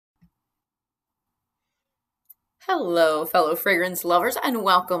Hello, fellow fragrance lovers, and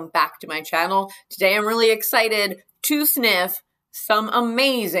welcome back to my channel. Today I'm really excited to sniff some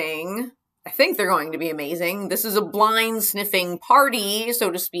amazing, I think they're going to be amazing. This is a blind sniffing party, so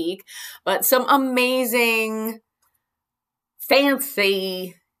to speak, but some amazing,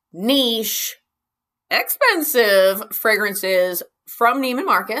 fancy, niche, expensive fragrances from Neiman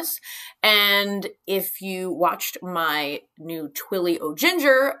Marcus. And if you watched my new Twilly O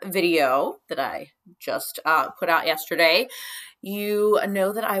Ginger video that I just put out yesterday, you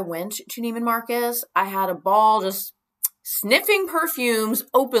know that I went to Neiman Marcus. I had a ball just sniffing perfumes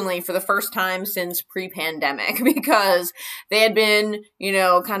openly for the first time since pre-pandemic because they had been,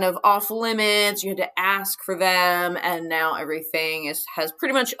 kind of off limits. You had to ask for them, and now everything has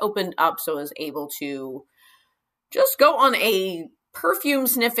pretty much opened up, so I was able to just go on a perfume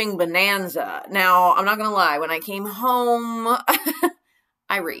sniffing bonanza. Now, I'm not gonna lie, when I came home,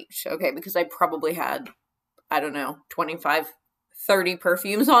 I reached, okay, because I probably had, 25, 30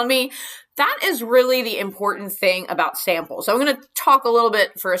 perfumes on me. That is really the important thing about samples. So I'm gonna talk a little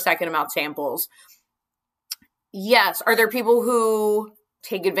bit for a second about samples. Yes, are there people who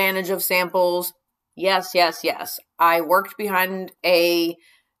take advantage of samples? Yes, yes, yes. I worked behind a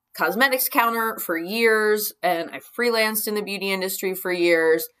cosmetics counter for years, and I freelanced in the beauty industry for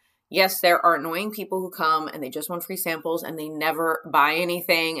years. Yes, there are annoying people who come and they just want free samples and they never buy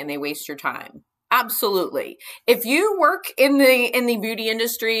anything and they waste your time. Absolutely. If you work in the beauty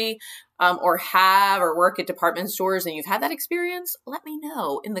industry or work at department stores and you've had that experience, let me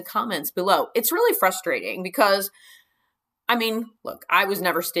know in the comments below. It's really frustrating because look, I was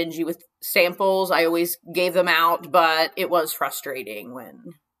never stingy with samples. I always gave them out, but it was frustrating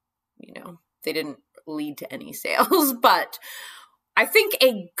when they didn't lead to any sales. But I think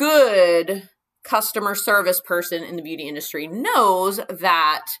a good customer service person in the beauty industry knows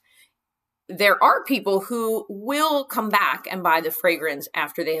that there are people who will come back and buy the fragrance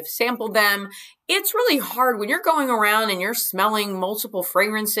after they have sampled them. It's really hard when you're going around and you're smelling multiple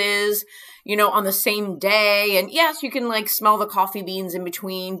fragrances, on the same day. And yes, you can smell the coffee beans in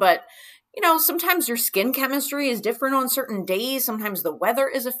between, but sometimes your skin chemistry is different on certain days. Sometimes the weather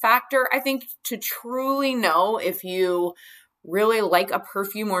is a factor. I think to truly know if you really like a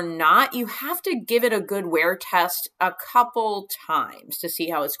perfume or not, you have to give it a good wear test a couple times to see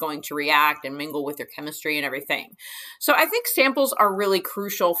how it's going to react and mingle with your chemistry and everything. So I think samples are really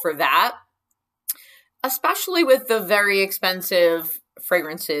crucial for that, especially with the very expensive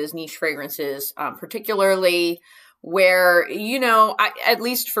fragrances, niche fragrances, particularly where, at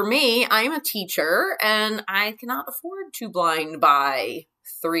least for me, I'm a teacher and I cannot afford to blind buy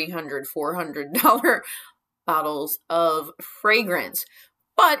 $300, $400 bottles of fragrance.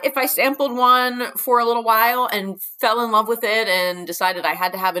 But if I sampled one for a little while and fell in love with it and decided I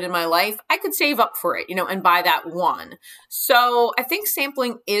had to have it in my life, I could save up for it, and buy that one. So I think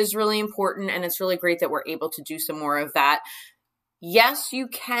sampling is really important, and it's really great that we're able to do some more of that. Yes, you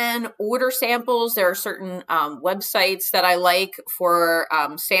can order samples. There are certain websites that I like for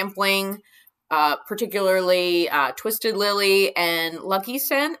sampling, particularly Twisted Lily and Lucky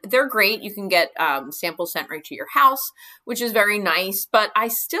Scent. They're great. You can get samples sent right to your house, which is very nice. But I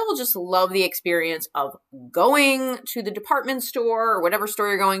still just love the experience of going to the department store or whatever store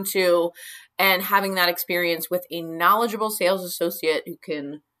you're going to and having that experience with a knowledgeable sales associate who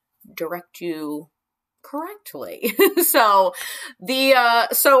can direct you correctly. So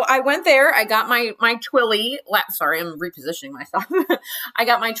I went there. I got my Twilly. Sorry, I'm repositioning myself. I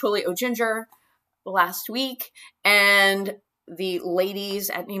got my Twilly O Ginger last week, and the ladies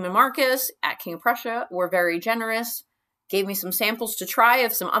at Neiman Marcus at King of Prussia were very generous. Gave me some samples to try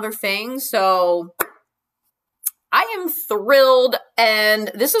of some other things. So I am thrilled,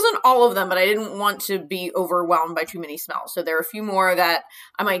 and this isn't all of them, but I didn't want to be overwhelmed by too many smells. So there are a few more that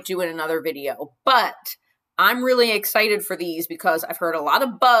I might do in another video, but I'm really excited for these because I've heard a lot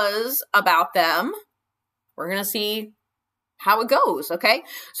of buzz about them. We're going to see how it goes, okay?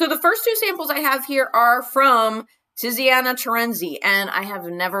 So the first two samples I have here are from Tiziana Terenzi, and I have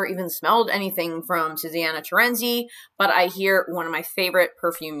never even smelled anything from Tiziana Terenzi, but I hear one of my favorite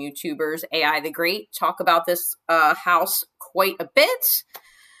perfume YouTubers, AI the Great, talk about this house quite a bit.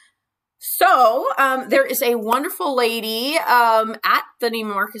 So there is a wonderful lady at the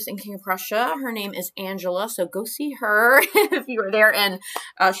Neiman Marcus in King of Prussia. Her name is Angela, so go see her if you are there. And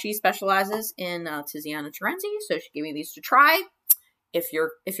she specializes in Tiziana Terenzi, so she gave me these to try. If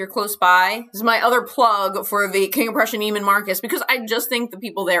you're close by, this is my other plug for the King of Prussia Neiman Marcus because I just think the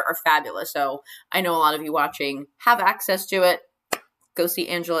people there are fabulous. So I know a lot of you watching have access to it. Go see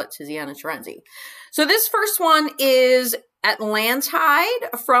Angela at Tiziana Terenzi. So this first one is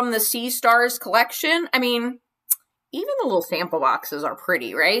Atlantide from the Sea Stars collection. I mean, even the little sample boxes are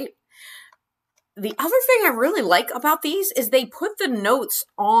pretty, right? The other thing I really like about these is they put the notes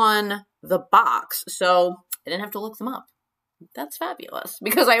on the box, so I didn't have to look them up. That's fabulous,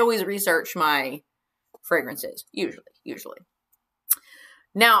 because I always research my fragrances, usually.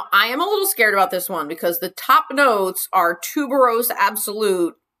 Now, I am a little scared about this one because the top notes are tuberose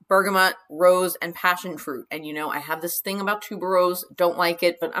absolute, bergamot, rose, and passion fruit. And you know, I have this thing about tuberose, don't like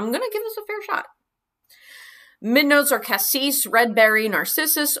it, but I'm going to give this a fair shot. Mid notes are cassis, red berry,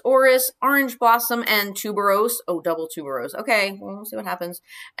 narcissus, orris, orange blossom, and tuberose. Oh, double tuberose. Okay, well, we'll see what happens.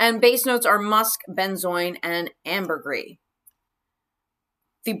 And base notes are musk, benzoin, and ambergris.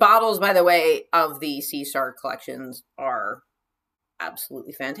 The bottles, by the way, of the Sea Star collections are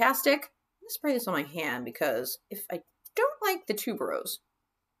absolutely fantastic. I'm going to spray this on my hand because if I don't like the tuberose.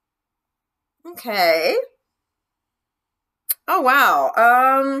 Okay. Oh, wow.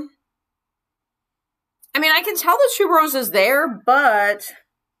 I mean, I can tell the tuberose is there, but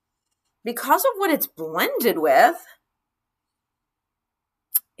because of what it's blended with,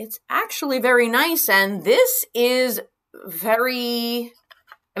 it's actually very nice. And this is very,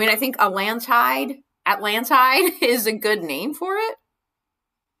 I mean, I think Atlantide is a good name for it.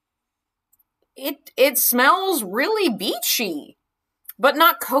 It smells really beachy, but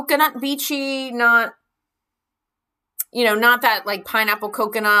not coconut beachy, not, you know, not that like pineapple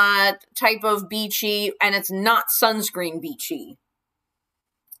coconut type of beachy, and it's not sunscreen beachy.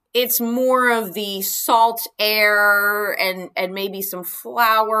 It's more of the salt air and maybe some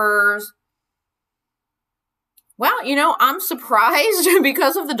flowers. Well, you know, I'm surprised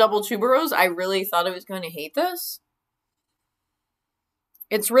because of the double tuberose. I really thought I was going to hate this.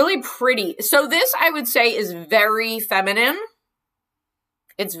 It's really pretty. So this, I would say, is very feminine.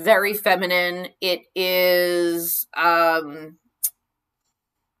 It's very feminine. It is, I'd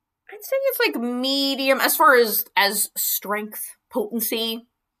say it's like medium as far as strength, potency.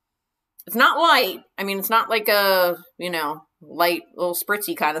 It's not light. I mean, it's not like a, you know, light, little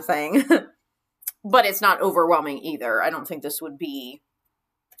spritzy kind of thing. But it's not overwhelming either. I don't think this would be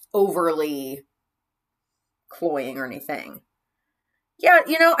overly cloying or anything. Yeah,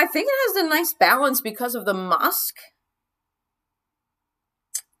 you know, I think it has a nice balance because of the musk.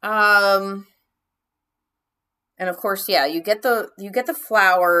 And of course, yeah, you get the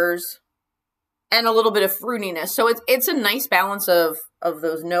flowers and a little bit of fruitiness. So it's a nice balance of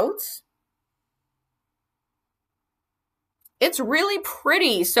those notes. It's really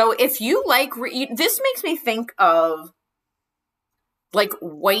pretty. So if you like, this makes me think of like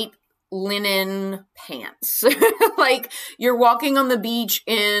white linen pants. Like you're walking on the beach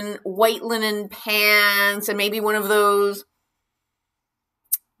in white linen pants and maybe one of those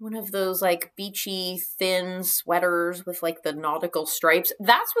like beachy thin sweaters with like the nautical stripes.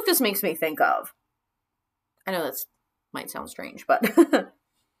 That's what this makes me think of. I know that might sound strange, but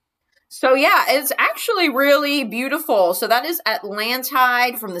so yeah, it's actually really beautiful. So that is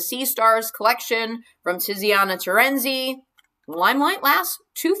Atlantide from the Sea Stars collection from Tiziana Terenzi. Limelight Lass,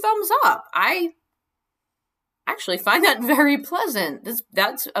 2 thumbs up. I actually find that very pleasant.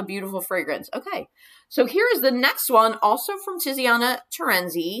 That's a beautiful fragrance. Okay, so here is the next one, also from Tiziana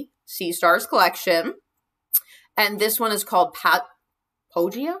Terenzi, Sea Stars collection. And this one is called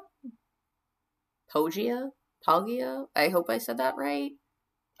Poggia? Poggia? I hope I said that right.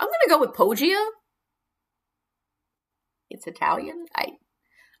 I'm going to go with Poggia. It's Italian.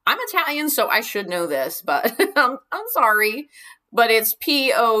 I'm Italian, so I should know this, but I'm sorry. But it's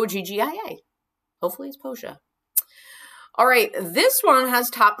Poggia. Hopefully it's Poggia. All right, this one has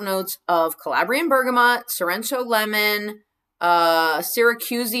top notes of Calabrian bergamot, Sorrento lemon,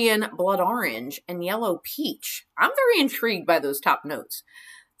 Syracusean blood orange, and yellow peach. I'm very intrigued by those top notes.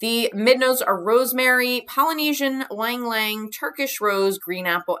 The mid notes are rosemary, Polynesian lang lang, Turkish rose, green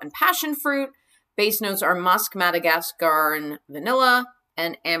apple, and passion fruit. Base notes are musk, Madagascar, and vanilla,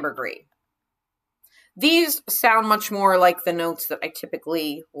 and ambergris. These sound much more like the notes that I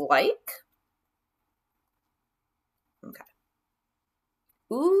typically like. Okay.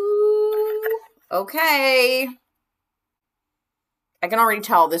 Ooh, okay. I can already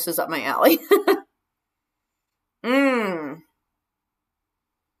tell this is up my alley.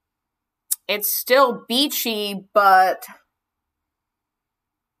 It's still beachy, but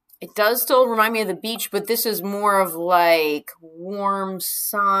it does still remind me of the beach, but this is more of like warm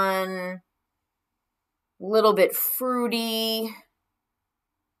sun, a little bit fruity.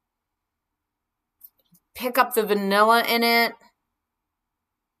 Pick up the vanilla in it.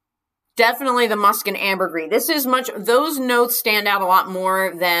 Definitely the musk and ambergris. This is those notes stand out a lot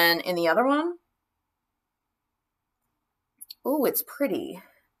more than in the other one. Oh, it's pretty.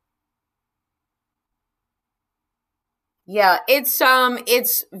 Yeah,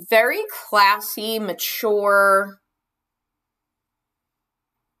 it's very classy, mature,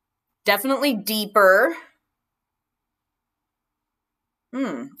 definitely deeper.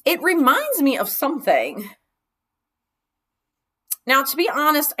 It reminds me of something. Now, to be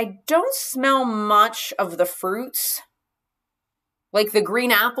honest, I don't smell much of the fruits. Like the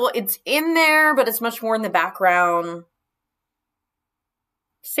green apple, it's in there, but it's much more in the background.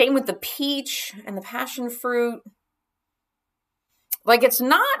 Same with the peach and the passion fruit. Like it's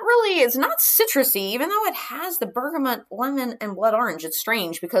not citrusy, even though it has the bergamot, lemon, and blood orange. It's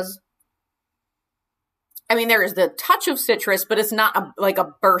strange because, I mean, there is the touch of citrus, but it's not like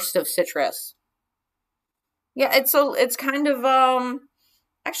a burst of citrus. Yeah, it's kind of,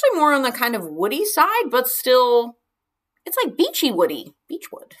 actually more on the kind of woody side, but still, it's like beechwood.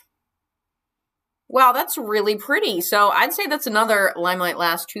 Wow, that's really pretty. So I'd say that's another Limelight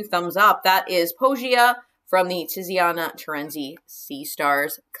Last 2 thumbs up. That is Poggia from the Tiziana Terenzi Sea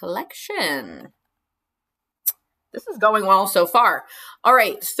Stars collection. This is going well so far. All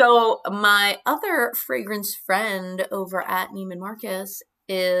right, so my other fragrance friend over at Neiman Marcus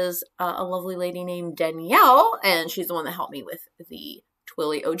is a lovely lady named Danyelle, and she's the one that helped me with the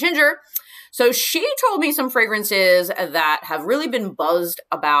Twilly O Ginger. So she told me some fragrances that have really been buzzed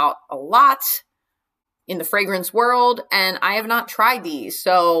about a lot in the fragrance world, and I have not tried these.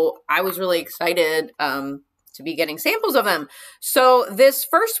 So I was really excited to be getting samples of them. So this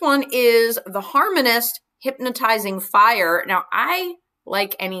first one is the Harmonist Hypnotizing Fire. Now, I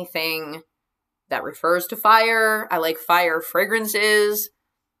like anything that refers to fire. I like fire fragrances.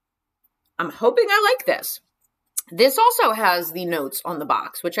 I'm hoping I like this. This also has the notes on the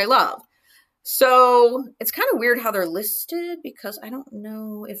box, which I love. So it's kind of weird how they're listed because I don't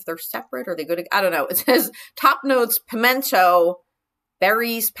know if they're separate or they go together. I don't know. It says top notes, pimento,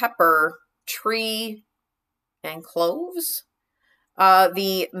 berries, pepper, tree, and cloves.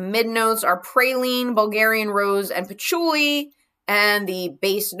 The mid notes are praline, Bulgarian rose, and patchouli. And the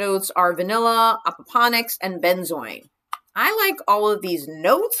base notes are vanilla, apoponics, and benzoin. I like all of these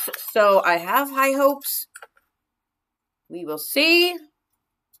notes, so I have high hopes. We will see.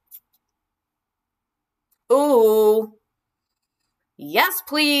 Ooh. Yes,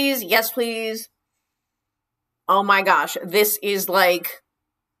 please. Yes, please. Oh my gosh. This is like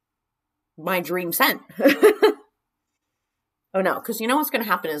my dream scent. Oh no, because you know what's going to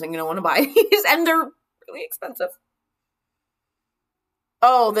happen is I'm going to want to buy these, and they're really expensive.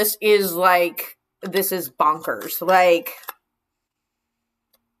 Oh, this is bonkers. Like,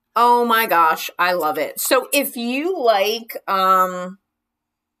 oh my gosh, I love it. So if you like By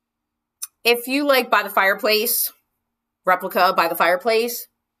the Fireplace, Replica by the Fireplace,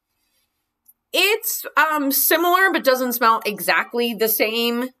 it's similar but doesn't smell exactly the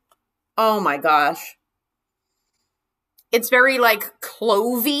same. Oh my gosh. It's very like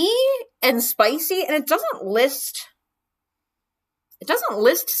clovey and spicy, and it doesn't list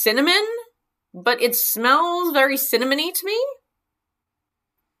cinnamon, but it smells very cinnamony to me.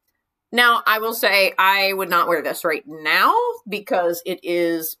 Now, I will say I would not wear this right now because it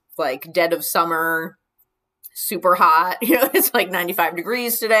is like dead of summer, super hot. You know, it's like 95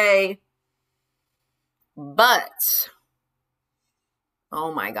 degrees today. But,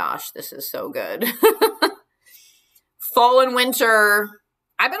 oh my gosh, this is so good. Fall and winter.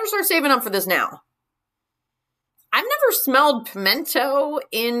 I better start saving up for this now. I've never smelled pimento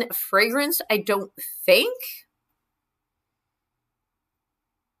in fragrance, I don't think.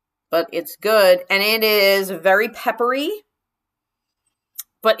 But it's good. And it is very peppery.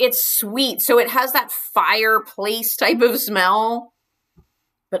 But it's sweet. So it has that fireplace type of smell.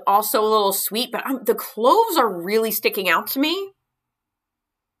 But also a little sweet. But the cloves are really sticking out to me.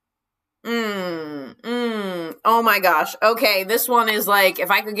 Oh my gosh. Okay, this one is like,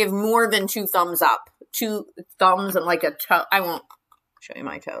 if I could give more than 2 thumbs up. 2 thumbs and like a toe. I won't show you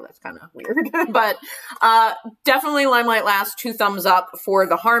my toe. That's kind of weird. But definitely Limelight Last 2 thumbs up for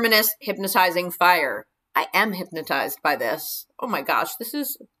the Harmonist Hypnotizing Fire. I am hypnotized by this. Oh my gosh, this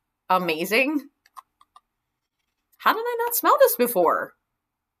is amazing. How did I not smell this before?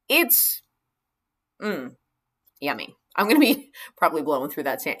 It's yummy. I'm going to be probably blowing through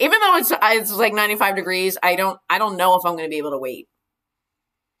that sand. Even though it's like 95 degrees, I don't know if I'm going to be able to wait.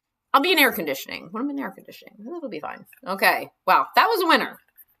 I'll be in air conditioning. When I'm in air conditioning, that'll be fine. Okay. Wow. That was a winner.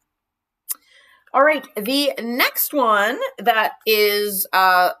 All right. The next one that is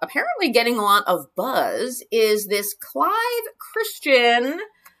apparently getting a lot of buzz is this Clive Christian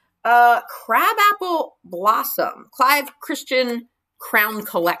Crabapple Blossom. Clive Christian Crown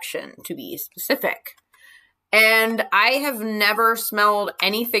Collection, to be specific. And I have never smelled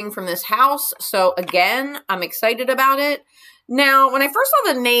anything from this house. So again, I'm excited about it. Now, when I first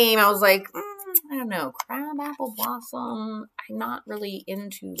saw the name, I was like, I don't know, crab apple blossom. I'm not really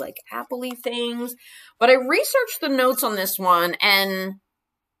into like appley things, but I researched the notes on this one and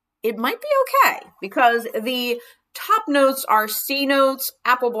it might be okay because the top notes are C notes,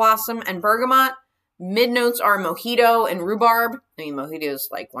 apple blossom, and bergamot. Mid notes are mojito and rhubarb. I mean, mojito is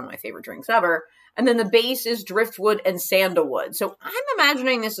like one of my favorite drinks ever. And then the base is driftwood and sandalwood. So I'm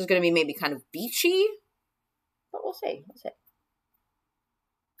imagining this is going to be maybe kind of beachy, but we'll see. We'll see.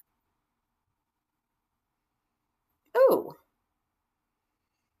 Oh.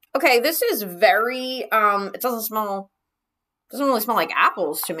 Okay, this is very, it doesn't really smell like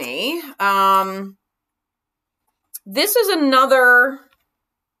apples to me. This is another,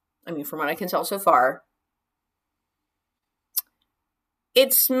 I mean, from what I can tell so far,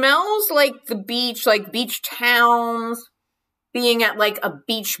 it smells like the beach, like beach towns, being at like a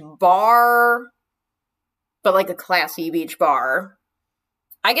beach bar, but like a classy beach bar.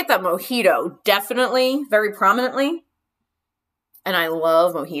 I get that mojito, definitely, very prominently. And I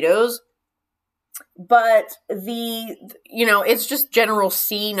love mojitos. But it's just general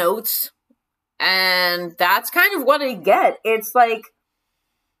C notes. And that's kind of what I get. It's like,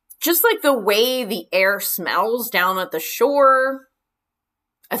 just like the way the air smells down at the shore.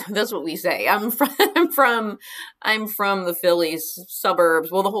 That's what we say. I'm from the Phillies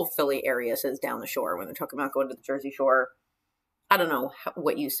suburbs. Well, the whole Philly area says down the shore when they're talking about going to the Jersey Shore. I don't know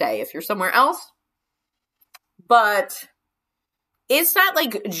what you say if you're somewhere else. But it's that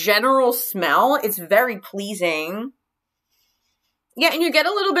like general smell. It's very pleasing. Yeah, and you get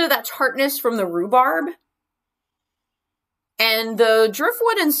a little bit of that tartness from the rhubarb. And the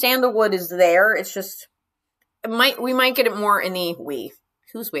driftwood and sandalwood is there. It's just, we might get it more in the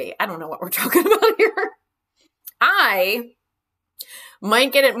Who's we? I don't know what we're talking about here. I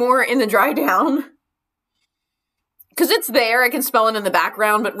might get it more in the dry down. Because it's there. I can smell it in the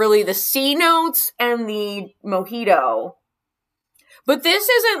background. But really the C notes and the mojito. But this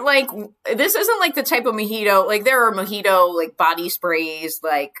isn't like the type of mojito. Like there are mojito like body sprays,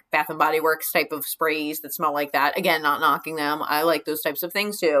 like Bath and Body Works type of sprays that smell like that. Again, not knocking them. I like those types of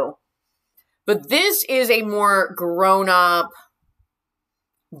things too. But this is a more grown up,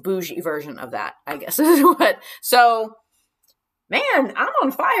 bougie version of that, I guess is what. So, man, I'm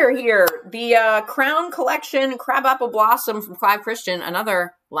on fire here. The Crown Collection Crabapple Blossom from Clive Christian,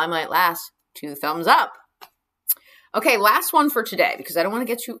 another Limelight Lass, 2 thumbs up. Okay, last one for today, because I don't want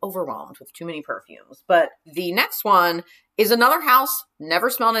to get too overwhelmed with too many perfumes. But the next one is another house, never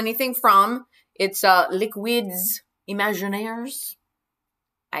smelled anything from. It's Liquids Imaginaires.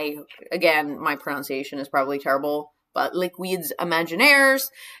 Again, my pronunciation is probably terrible, but Liquids Imaginaires.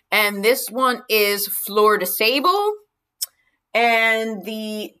 And this one is Fleur de Sable. And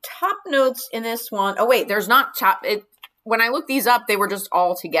the top notes in this one, oh wait, there's not top, when I looked these up, they were just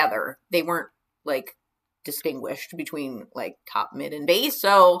all together. They weren't like distinguished between like top, mid, and base.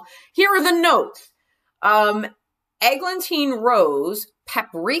 So here are the notes. Eglantine rose,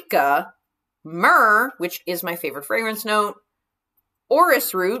 paprika, myrrh, which is my favorite fragrance note,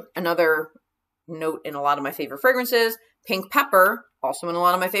 orris root, another note in a lot of my favorite fragrances, pink pepper, also in a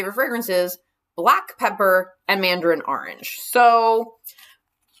lot of my favorite fragrances, black pepper, and mandarin orange. So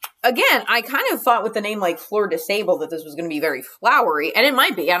again, I kind of thought with the name like Fleur de Sable that this was going to be very flowery, and it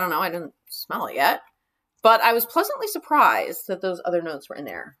might be. I don't know. I didn't smell it yet. But I was pleasantly surprised that those other notes were in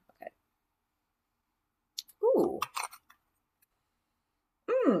there. Okay. Ooh.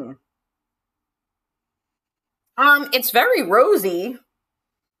 It's very rosy.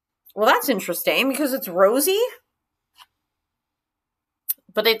 Well, that's interesting because it's rosy,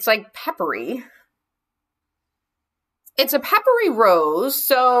 but it's like peppery. It's a peppery rose,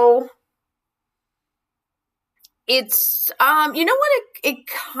 so it's, you know what, it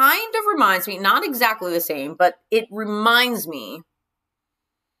kind of reminds me, not exactly the same, but it reminds me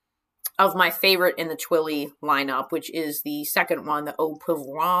of my favorite in the Twilly lineup, which is the second one, the Eau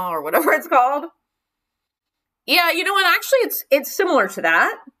Poivron, or whatever it's called. Yeah, you know what, actually, it's similar to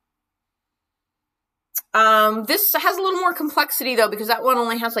that. This has a little more complexity, though, because that one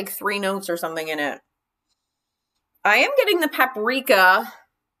only has, like, 3 notes or something in it. I am getting the paprika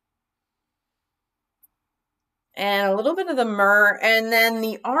and a little bit of the myrrh, and then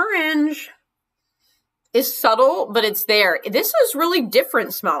the orange is subtle, but it's there. This is really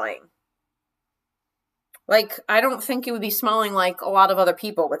different smelling. Like, I don't think it would be smelling like a lot of other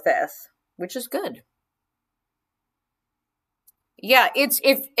people with this, which is good. Yeah, it's,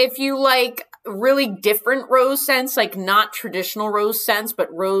 if you like really different rose scents, like not traditional rose scents,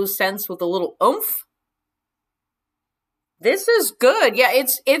 but rose scents with a little oomph, This is good. Yeah,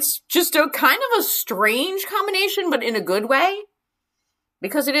 it's just a kind of a strange combination, but in a good way.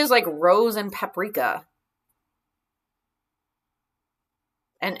 Because it is like rose and paprika.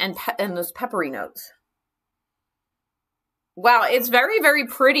 And those peppery notes. Wow, it's very, very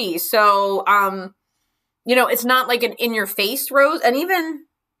pretty. So, you know, it's not like an in-your-face rose. And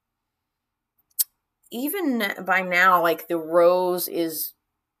even by now, like, the rose is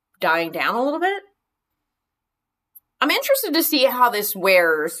dying down a little bit. I'm interested to see how this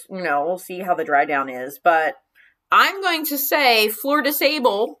wears. You know, we'll see how the dry down is. But I'm going to say Fleur de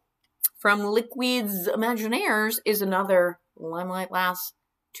Sable from Liquid's Imaginaires is another Limelight Lass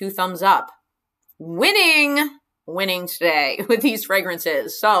 2 thumbs up. Winning today with these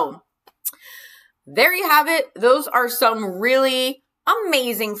fragrances. So there you have it. Those are some really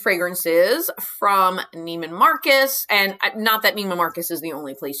amazing fragrances from Neiman Marcus. And not that Neiman Marcus is the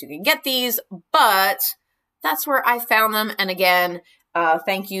only place you can get these, but that's where I found them. And again,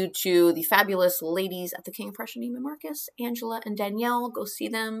 thank you to the fabulous ladies at the King of Prussia, Neiman Marcus, Angela and Danielle. Go see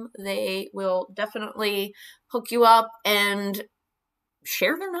them. They will definitely hook you up and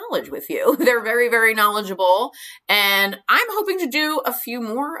share their knowledge with you. They're very, very knowledgeable. And I'm hoping to do a few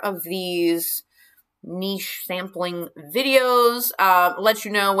more of these niche sampling videos, let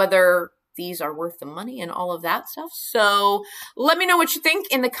you know whether these are worth the money and all of that stuff. So let me know what you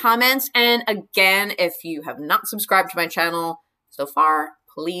think in the comments. And again, if you have not subscribed to my channel so far,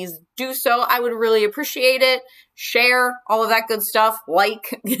 please do so. I would really appreciate it. Share all of that good stuff.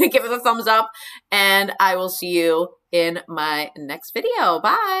 Like, give it a thumbs up, and I will see you in my next video.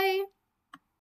 Bye.